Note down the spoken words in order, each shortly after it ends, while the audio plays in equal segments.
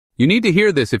You need to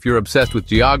hear this if you're obsessed with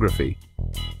geography.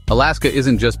 Alaska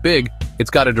isn't just big, it's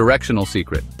got a directional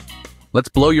secret. Let's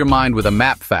blow your mind with a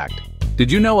map fact.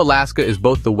 Did you know Alaska is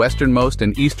both the westernmost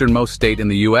and easternmost state in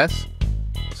the US?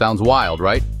 Sounds wild,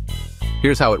 right?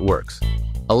 Here's how it works.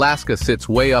 Alaska sits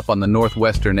way up on the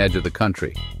northwestern edge of the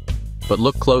country. But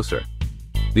look closer.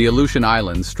 The Aleutian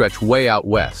Islands stretch way out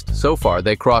west. So far,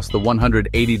 they cross the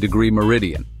 180-degree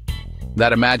meridian.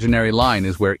 That imaginary line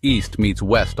is where east meets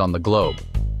west on the globe.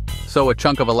 So a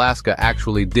chunk of Alaska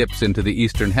actually dips into the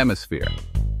Eastern Hemisphere.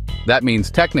 That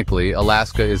means technically,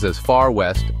 Alaska is as far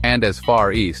west and as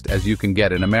far east as you can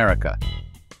get in America.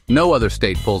 No other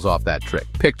state pulls off that trick.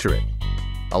 Picture it.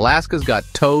 Alaska's got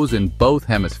toes in both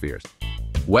hemispheres.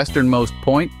 Westernmost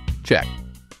point? Check.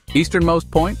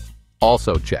 Easternmost point?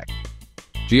 Also check.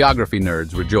 Geography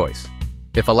nerds rejoice.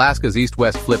 If Alaska's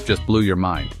east-west flip just blew your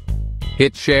mind,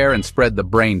 hit share and spread the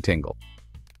brain tingle.